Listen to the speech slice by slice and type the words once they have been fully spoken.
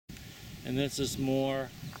And this is more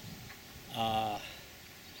of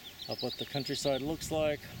what the countryside looks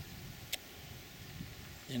like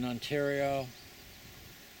in Ontario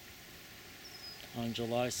on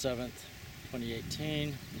July 7th,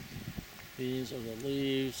 2018. These are the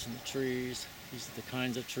leaves and the trees. These are the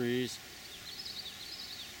kinds of trees.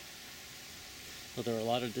 So there are a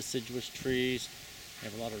lot of deciduous trees. We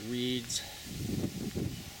have a lot of reeds.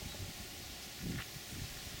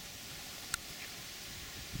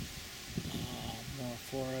 More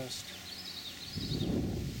forest.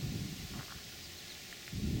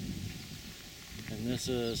 And this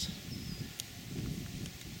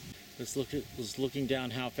was looking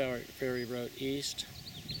down Hwy Ferry Road East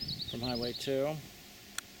from Highway 2.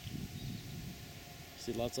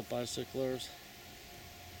 See lots of bicyclers.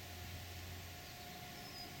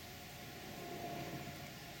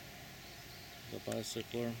 The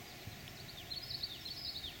bicycler.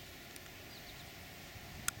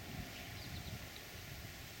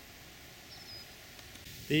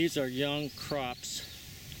 These are young crops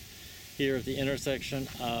here at the intersection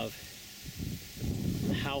of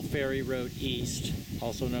Hwy Ferry Road East,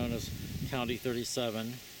 also known as County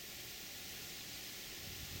 37.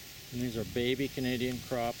 And these are baby Canadian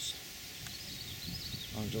crops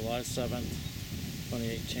on July 7th,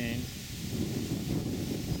 2018.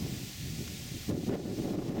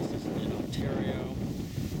 This is in Ontario,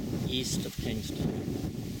 east of Kingston.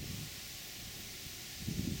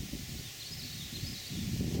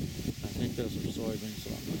 I think those are soybeans, so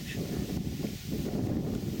I'm not sure.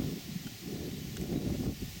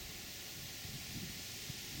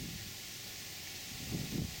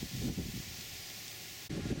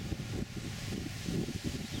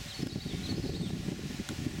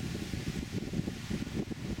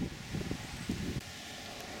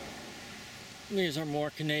 These are more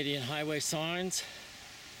Canadian highway signs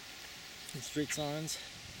and street signs.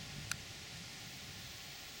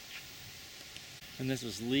 And this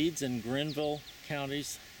was Leeds and Grenville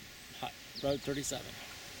counties, Road 37.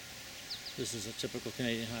 This is a typical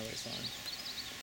Canadian highway sign.